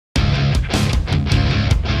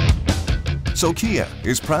Sokkia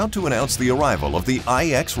is proud to announce the arrival of the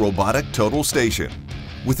iX Robotic Total Station.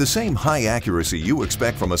 With the same high accuracy you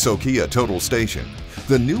expect from a Sokkia Total Station,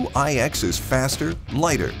 the new iX is faster,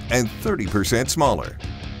 lighter, and 30% smaller.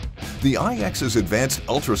 The iX's advanced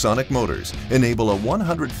ultrasonic motors enable a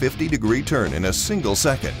 150-degree turn in a single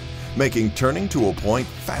second, making turning to a point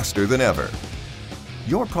faster than ever.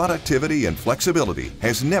 Your productivity and flexibility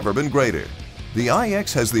has never been greater. The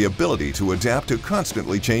iX has the ability to adapt to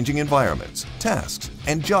constantly changing environments, tasks,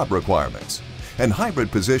 and job requirements. And hybrid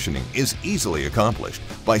positioning is easily accomplished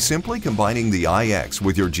by simply combining the iX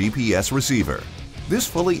with your GPS receiver. This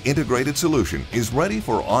fully integrated solution is ready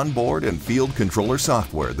for onboard and field controller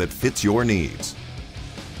software that fits your needs.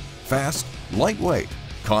 Fast, lightweight,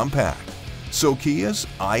 compact. Sokkia's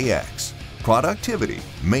iX. Productivity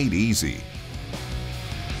made easy.